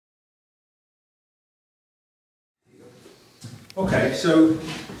Okay, so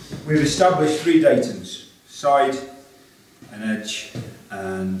we've established three datums: side, an edge,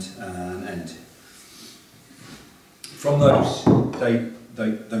 and an end. From those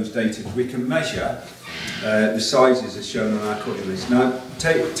datums, we can measure the sizes as shown on our cutting list. Now,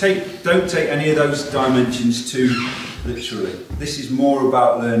 don't take any of those dimensions too literally. This is more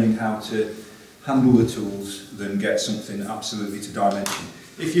about learning how to handle the tools than get something absolutely to dimension.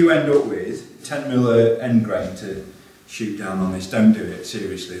 If you end up with 10mm end grain to shoot down on this, don't do it,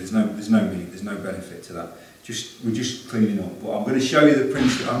 seriously. There's no benefit to that. We're just cleaning up. But I'm going to show you the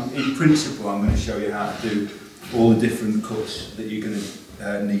principle. In principle, I'm going to show you how to do all the different cuts that you're going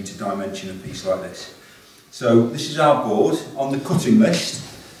to need to dimension a piece like this. So this is our board on the cutting list.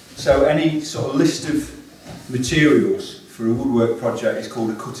 So any sort of list of materials for a woodwork project is called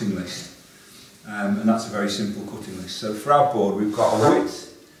a cutting list. And that's a very simple cutting list. So for our board, we've got a width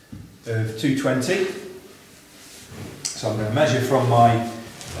of 220. So I'm going to measure from my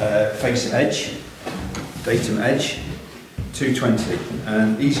face edge, datum edge, 220.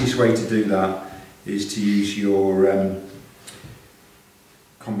 And the easiest way to do that is to use your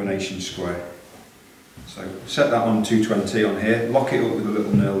combination square. So set that on 220 on here, lock it up with a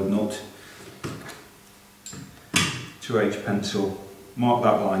little nailed nut, 2H pencil, mark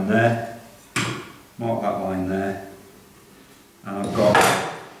that line there, mark that line there, and I've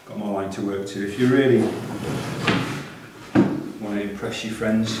got my line to work to. If you really want to impress your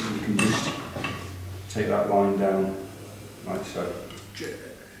friends, you can just take that line down like so.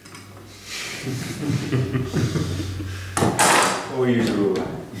 Or use a ruler.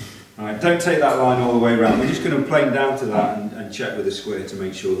 Right, don't take that line all the way around. We're just going to plane down to that and check with the square to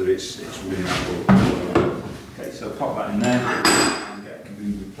make sure that it's really that. Okay, so pop that in there and get a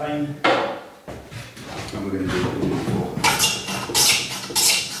completely plane. And we're going to do what we did before.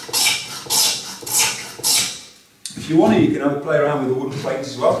 If you want to, you can have a play around with the wooden planes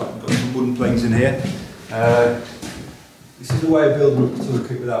as well. I've got some wooden planes in here. This is a way of building up a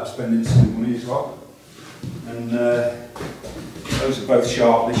toolkit without spending some money as well. And those are both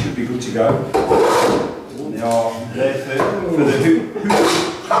sharp, they should be good to go. And they are there for the hoop.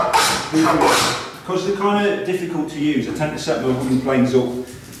 Because they're kind of difficult to use, I tend to set my wooden planes up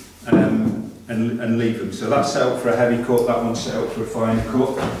and leave them. So that's set up for a heavy cut, that one's set up for a finer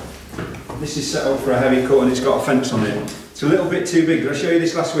cut. This is set up for a heavy cut and it's got a fence on it. It's a little bit too big. Did I show you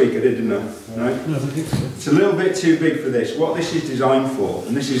this last week? I did, didn't I? No? No, I think so. It's a little bit too big for this. What this is designed for,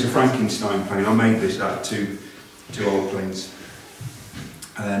 and this is a Frankenstein plane, I made this out of two old planes.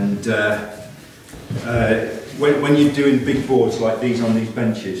 And when you're doing big boards like these on these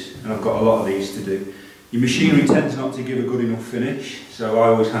benches, and I've got a lot of these to do, your machinery tends not to give a good enough finish, so I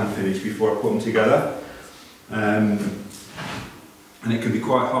always hand finish before I put them together. And it can be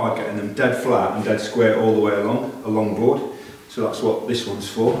quite hard getting them dead flat and dead square all the way along a long board. So that's what this one's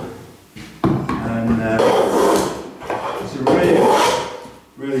for. And it's a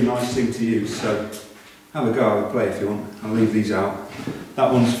really nice thing to use. So have a go, have a play if you want. I'll leave these out.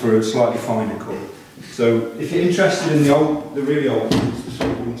 That one's for a slightly finer cut. So if you're interested in the really old ones, the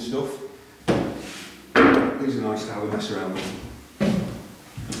sweet wooden stuff, these are nice to have a mess around with.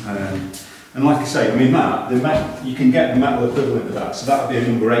 And like I say, I mean you can get the metal equivalent of that. So that would be a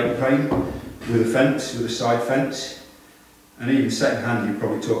number 8 crane with a fence, with a side fence. And even second hand, you're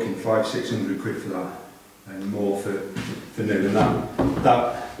probably talking 500–600 quid for that, and more for new.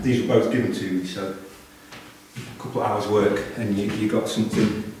 And these were both given to me, so a couple of hours work, and you got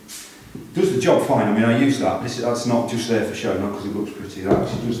something. Does the job fine. I mean, I use that. That's not just there for show, not because it looks pretty. That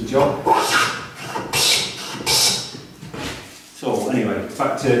actually does the job. So anyway,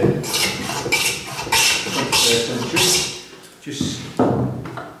 back to. Just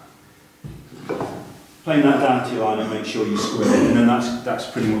plane that down to your line and make sure you square it, and then that's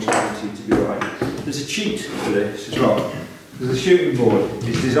pretty much guaranteed to be right. There's a cheat for this as well. There's a shooting board.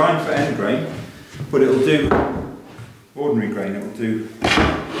 It's designed for end grain, but it'll do ordinary grain. It will do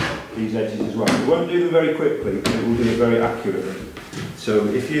these edges as well. It won't do them very quickly, but it will do it very accurately. So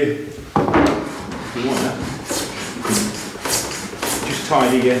if you want that, you can just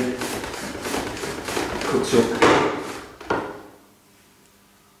tidy your cuts up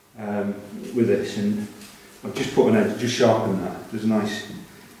with this, and I've just put an edge, just sharpen that. There's a nice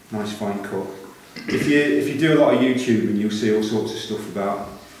fine cut. If you do a lot of YouTubing, you'll see all sorts of stuff about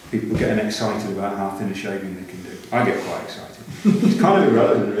people getting excited about how thin a shaving they can do. I get quite excited. It's kind of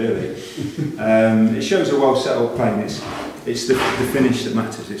irrelevant, really. It shows a well settled plane. It's the finish that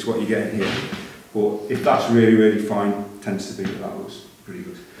matters. It's what you get in here. But if that's really fine, it tends to be that looks pretty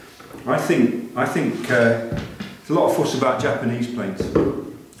good. I think there's a lot of fuss about Japanese planes.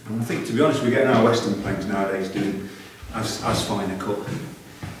 And I think, to be honest, we're getting our Western planes nowadays doing as fine a cut.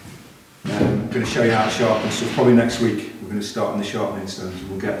 I'm going to show you how to sharpen stuff. Probably next week we're going to start on the sharpening stones and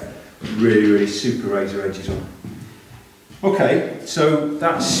we'll get really super razor edges on. Okay, so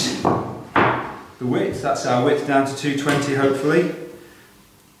that's the width. That's our width down to 220 hopefully.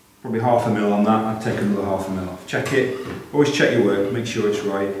 Probably half a mil on that. I'd take another half a mil off. Check it. Always check your work. Make sure it's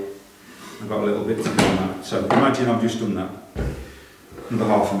right. I've got a little bit to do on that. So imagine I've just done that. Another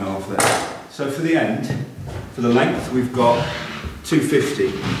half a mil off there. So for the end, for the length, we've got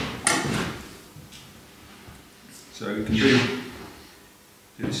 250. So we can do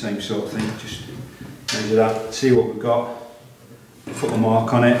the same sort of thing. Just measure that, see what we've got, put a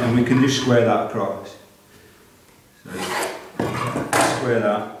mark on it, and we can just square that across. So square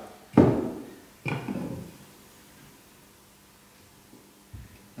that.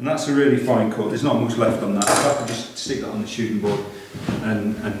 And that's a really fine cut. There's not much left on that. So I can just stick that on the shooting board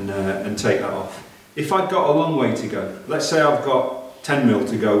and take that off. If I've got a long way to go, let's say I've got 10 mil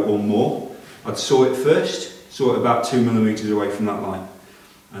to go or more, I'd saw it first, saw it about 2 millimeters away from that line,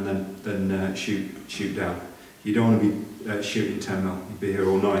 and then shoot down. You don't want to be shooting 10 mil. You'd be here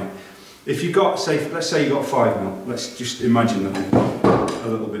all night. If you've got, let's say you've got 5 mil. Let's just imagine that we've got a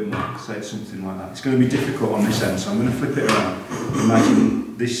little bit more. Say it's something like that. It's going to be difficult on this end, so I'm going to flip it around.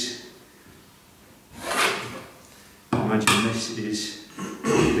 Imagine this. Imagine this is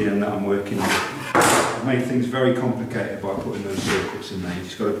the end that I'm working on. I've made things very complicated by putting those circles in there. You've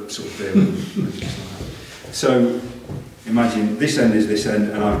just got to sort of bear with them. So imagine this end is this end,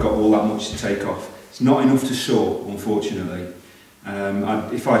 and I've got all that much to take off. It's not enough to saw, unfortunately.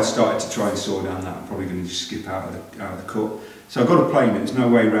 If I'd started to try and saw down that, I'm probably going to just skip out of the cut. So I've got to plane it, there's no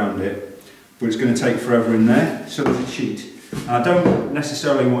way around it, but it's going to take forever in there, so there's a cheat. And I don't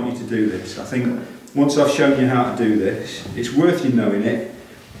necessarily want you to do this. I think once I've shown you how to do this, it's worth you knowing it.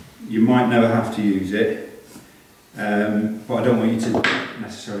 You might never have to use it, but I don't want you to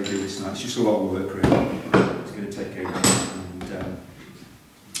necessarily do this now. It's just a lot of work really. It's going to take ages, and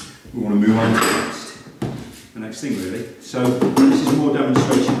we want to move on to the next thing really. So this is more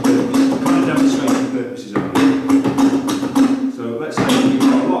demonstration purposes. What kind of demonstration purposes are we? So let's say you've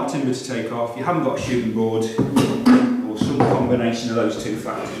got a lot of timber to take off, you haven't got a shooting board, or some combination of those two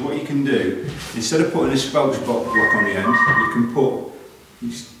factors. What you can do, instead of putting a spokes block on the end, you can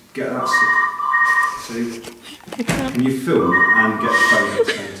just get that, see, and you film and get the phone at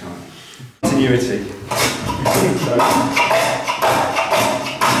the same time. Continuity.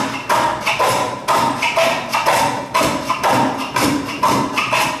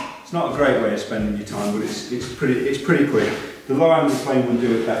 It's not a great way of spending your time, but it's pretty quick. The low angle plane will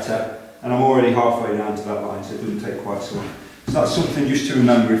do it better, and I'm already halfway down to that line, so it doesn't take quite so long. So that's something just to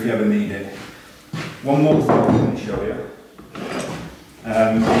remember if you ever need it. One more thing I'm going to show you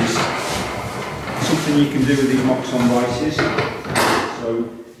is something you can do with these Moxon vices. So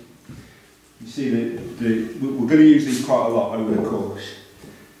you see we're going to use these quite a lot over the course.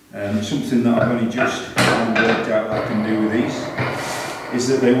 Something that I've only just worked out that I can do with these is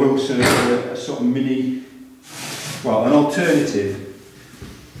that they will serve a sort of mini, well, an alternative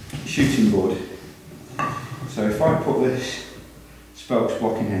shooting board. So if I put this spokes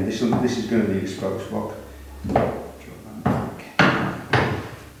block in here, this is going to need a spokes block.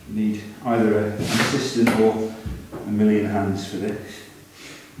 You need either an assistant or a million hands for this.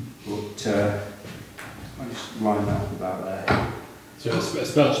 But I just line that up about there. So a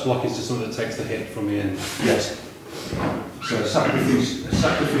spokes block is just something that takes the hit from the end? Yes. So a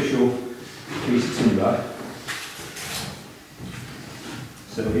sacrificial piece of timber,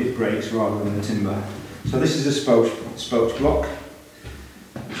 so it breaks rather than the timber. So this is a spokes block,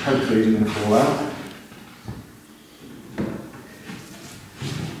 which hopefully isn't going to fall out.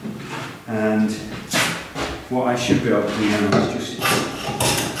 And what I should be able to do now is just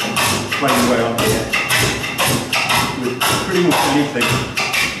play my way on here with pretty much anything.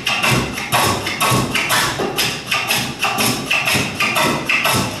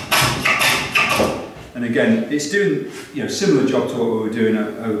 And again, it's doing similar job to what we were doing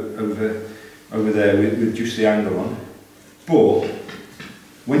over there with just the angle on. But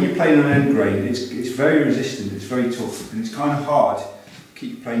when you're playing on end grain, it's very resistant, it's very tough, and it's kind of hard to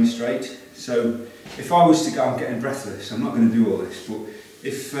keep your plane straight. So if I was to go, I'm getting breathless, I'm not going to do all this, but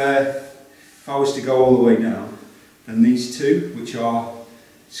if I was to go all the way down, then these two, which are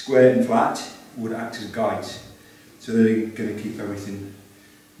square and flat, would act as guides. So they're going to keep everything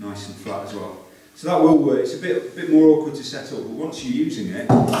nice and flat as well. So that will work. It's a bit more awkward to set up, but once you're using it,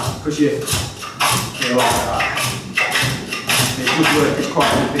 because you're like that, it does work. It's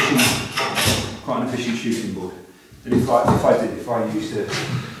quite an efficient shooting board. And if I used a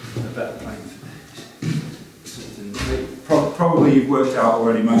better plane for this, something probably you've worked out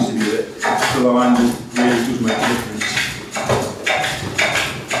already, most of you, that the low angle really does make a difference.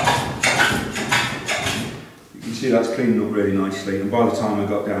 You can see that's cleaning up really nicely, and by the time I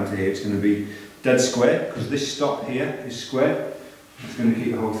got down to here it's going to be dead square, because this stop here is square. It's going to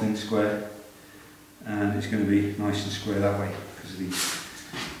keep the whole thing square, and it's going to be nice and square that way because of these.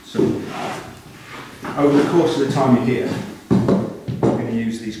 So over the course of the time you're here, you're going to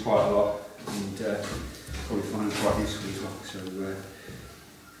use these quite a lot, and probably find them quite useful as well. So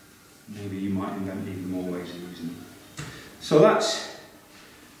maybe you might invent even more ways of using them. So that's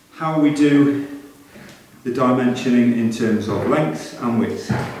how we do the dimensioning in terms of length and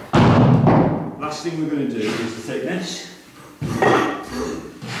width. Last thing we're going to do is to take this.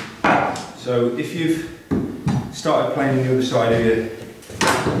 So if you've started playing on the other side of your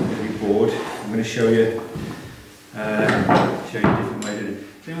board, I'm going to show you a different way to do it.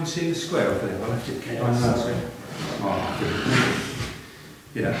 Does anyone see the square over there? I left it behind that square. Oh,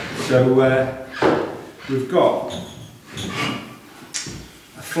 yeah. So we've got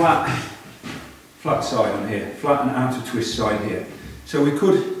a flat side on here, flat and out of twist side here. So we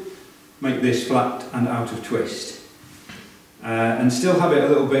could make this flat and out of twist, and still have it a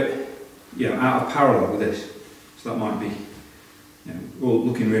little bit, out of parallel with this. So that might be, all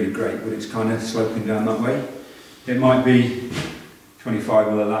looking really great, but it's kind of sloping down that way. It might be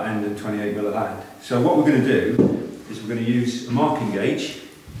 25mm at that end and 28mm at that end. So what we're going to do is we're going to use a marking gauge,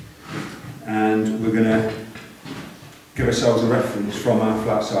 and we're going to give ourselves a reference from our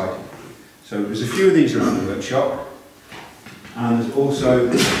flat side. So there's a few of these around the workshop, and there's also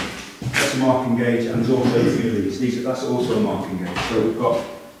that's a marking gauge, and there's also a few of these. That's also a marking gauge. So we've got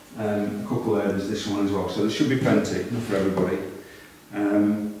a couple there, there's this one as well. So there should be plenty, enough for everybody.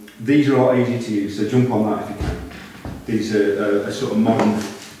 These are a lot easier to use, so jump on that if you can. These are a sort of modern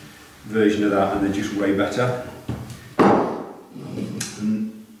version of that, and they're just way better.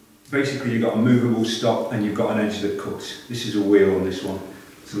 And basically you've got a movable stop and you've got an edge that cuts. This is a wheel on this one.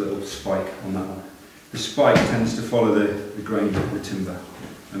 It's a little spike on that one. The spike tends to follow the grain of the timber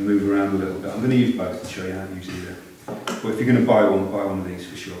and move around a little bit. I'm going to use both to show you how to use either. But if you're going to buy one of these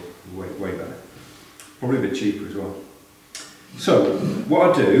for sure. Way better. Probably a bit cheaper as well. So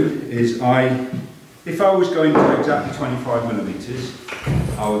what I do is if I was going to exactly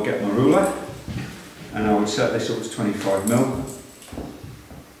 25mm, I would get my ruler and I would set this up to 25mm.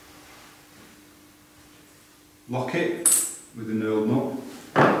 Lock it with a knurled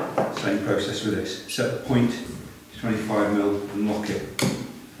nut. Same process with this. Set the point to 25mm and lock it.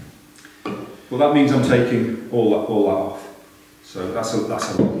 Well, that means I'm taking all that off. So that's a lot.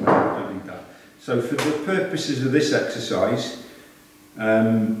 I don't need that. So for the purposes of this exercise,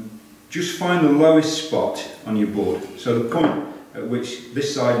 just find the lowest spot on your board. So the point at which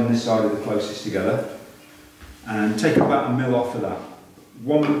this side and this side are the closest together, and take about 1mm off of that.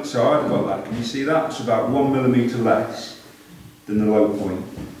 So I've got that. Can you see that? It's about 1mm less than the low point.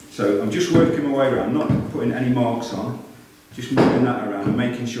 So I'm just working my way around, not putting any marks on, just moving that around and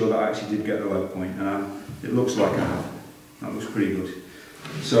making sure that I actually did get the low point, and it looks like I have. That looks pretty good.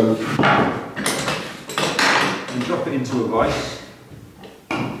 So, and drop it into a vise.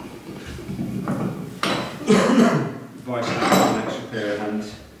 Vise has an extra pair of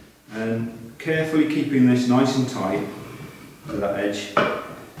hands, and carefully keeping this nice and tight to that edge,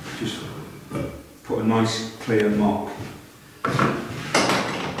 just put a nice clear mark.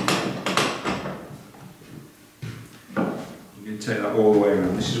 You're going to take that all the way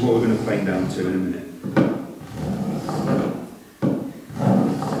around. This is what we're going to plane down to in a minute.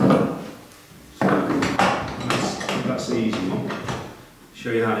 The easy one.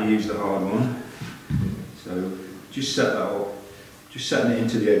 Show you how to use the hard one. So just set that up, just setting it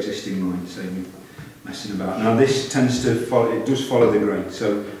into the existing line, save me messing about. Now this tends to follow, it does follow the grain.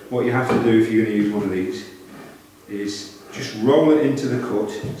 So what you have to do if you're going to use one of these is just roll it into the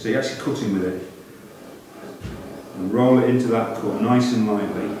cut. So you're actually cutting with it, and roll it into that cut nice and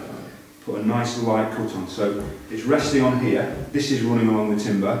lightly. Put a nice light cut on. So it's resting on here. This is running along the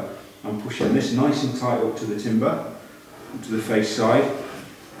timber. I'm pushing this nice and tight up to the timber. To the face side,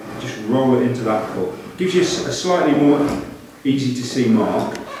 just roll it into that cut. Gives you a slightly more easy to see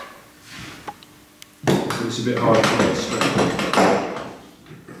mark, so it's a bit harder to get straight.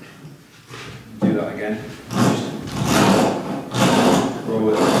 Do that again. Just roll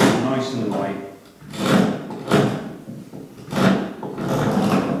it nice and light.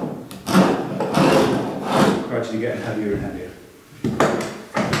 Gradually getting heavier and heavier.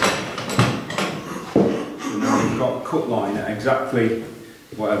 Got a cut line at exactly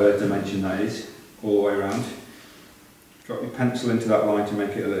whatever dimension that is, all the way around. Drop your pencil into that line to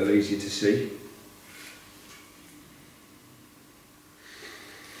make it a little easier to see.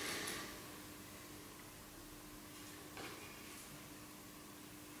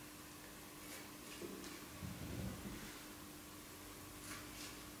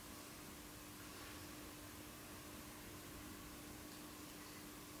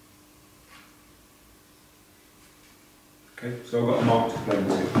 Okay, so I've got a mark to plane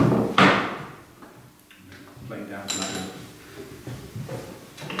to. Plane down to that now.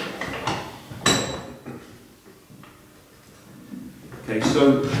 Okay,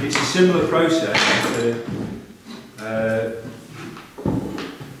 so it's a similar process to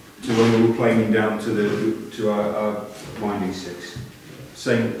when we were planing down to our winding sticks.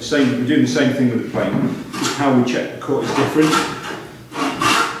 We're doing the same thing with the plane. Just how we check the cut is different.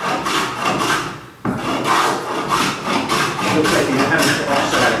 Still taking the hand off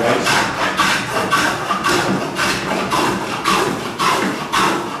sideways.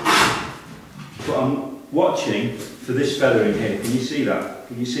 But I'm watching for this feathering here. Can you see that?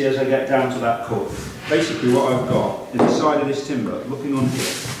 Can you see as I get down to that cut? Basically what I've got is the side of this timber, looking on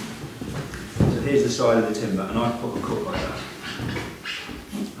here. So here's the side of the timber, and I've put a cut like that.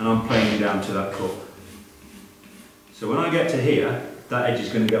 And I'm planing down to that cut. So when I get to here, that edge is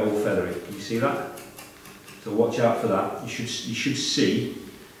going to get all feathery. Can you see that? So watch out for that. You should see,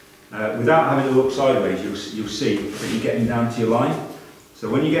 without having to look sideways, you'll see that you're getting down to your line. So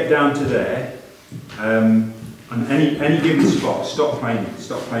when you get down to there, and any given spot, stop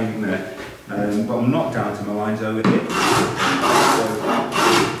planing there. But I'm not down to my lines over here. So,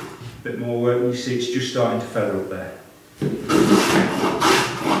 a bit more work, you see it's just starting to feather up there.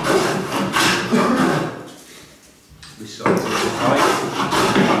 This side's a little tight.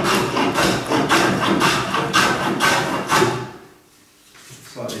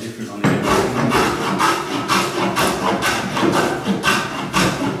 Slightly different on the end.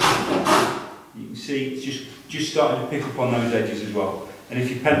 You can see it's just starting to pick up on those edges as well. And if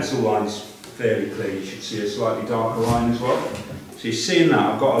your pencil line's fairly clear, you should see a slightly darker line as well. So you're seeing that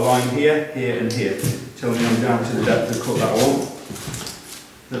I've got a line here, here and here, telling me I'm down to the depth of cut that I want.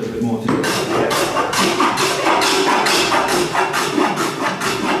 A little bit more to go.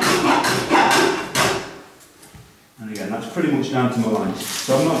 And again, that's pretty much down to my lines.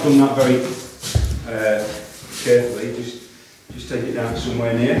 So I've not done that very carefully, just take it down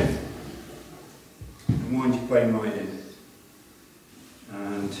somewhere near. And wind your plane right in.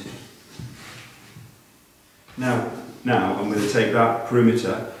 And now I'm going to take that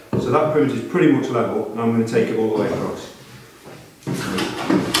perimeter, so that perimeter is pretty much level, and I'm going to take it all the way across.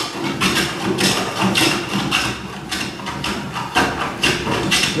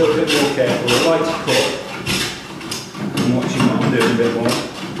 A little bit more careful, I like to cut, I'm watching what I'm doing a bit more.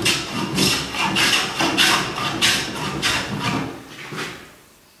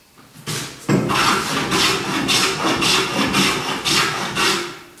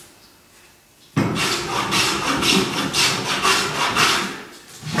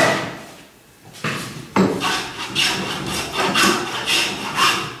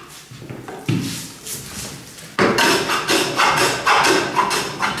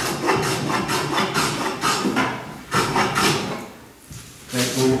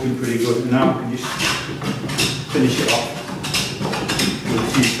 All looking pretty good, and now I can just finish it off with a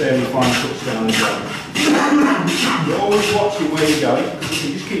few fairly fine cuts down the ground. You're always watching where you're going, because if you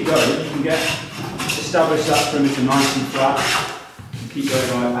just keep going, you can establish that perimeter nice and flat, and keep going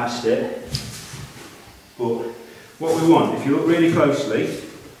right past it. But what we want, if you look really closely,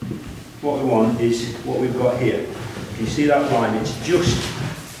 what we want is what we've got here. Can you see that line? It's just,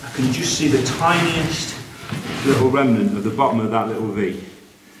 I can just see the tiniest little remnant of the bottom of that little V.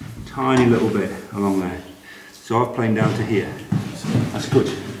 Tiny little bit along there. So I've planed down to here. That's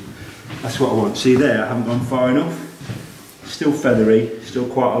good. That's what I want. See there, I haven't gone far enough. Still feathery, still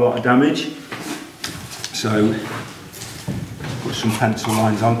quite a lot of damage. So put some pencil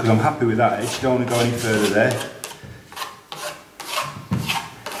lines on because I'm happy with that edge. Don't want to go any further there.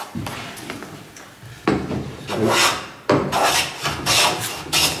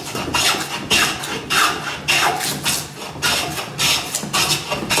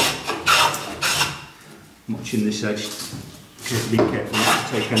 Watching this edge, be careful not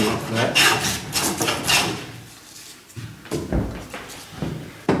to take any off there.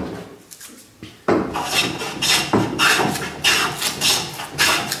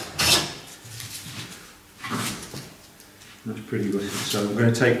 That's pretty good. So I'm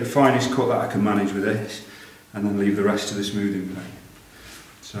going to take the finest cut that I can manage with this and then leave the rest to the smoothing plane.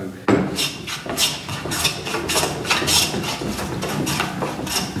 So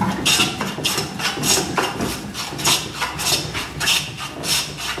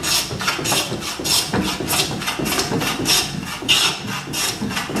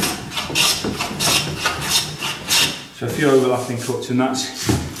a few overlapping cuts, and that's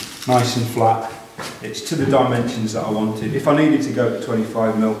nice and flat. It's to the dimensions that I wanted. If I needed to go to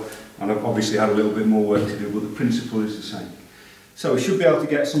 25mm, and I've obviously had a little bit more work to do, but the principle is the same. So we should be able to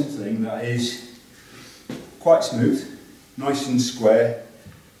get something that is quite smooth, nice and square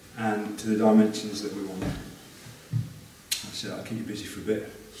and to the dimensions that we want. That's it, I'll keep you busy for a bit.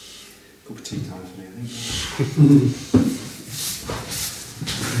 Cup of tea time for me, I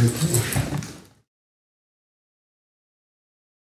think.